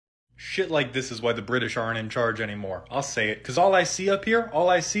Shit like this is why the British aren't in charge anymore. I'll say it. Because all I see up here,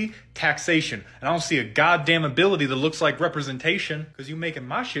 taxation. And I don't see a goddamn ability that looks like representation. Because you making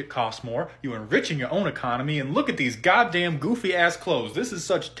my shit cost more, you enriching your own economy, and look at these goddamn goofy ass clothes. This is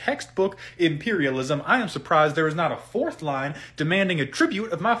such textbook imperialism. I am surprised there is not a fourth line demanding a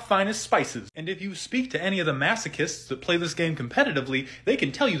tribute of my finest spices. And if you speak to any of the masochists that play this game competitively, they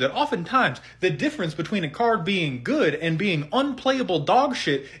can tell you that oftentimes the difference between a card being good and being unplayable dog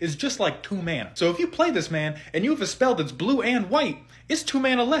shit is just like 2 mana. So if you play this, man, and you have a spell that's blue and white, it's 2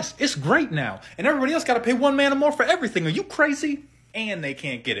 mana less. It's great now. And everybody else gotta pay 1 mana more for everything. Are you crazy? And they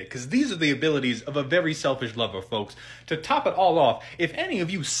can't get it, because these are the abilities of a very selfish lover, folks. To top it all off, if any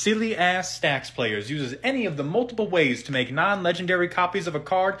of you silly-ass Stacks players uses any of the multiple ways to make non-legendary copies of a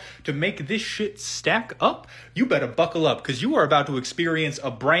card to make this shit stack up, you better buckle up, because you are about to experience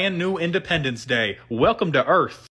a brand new Independence Day. Welcome to Earth.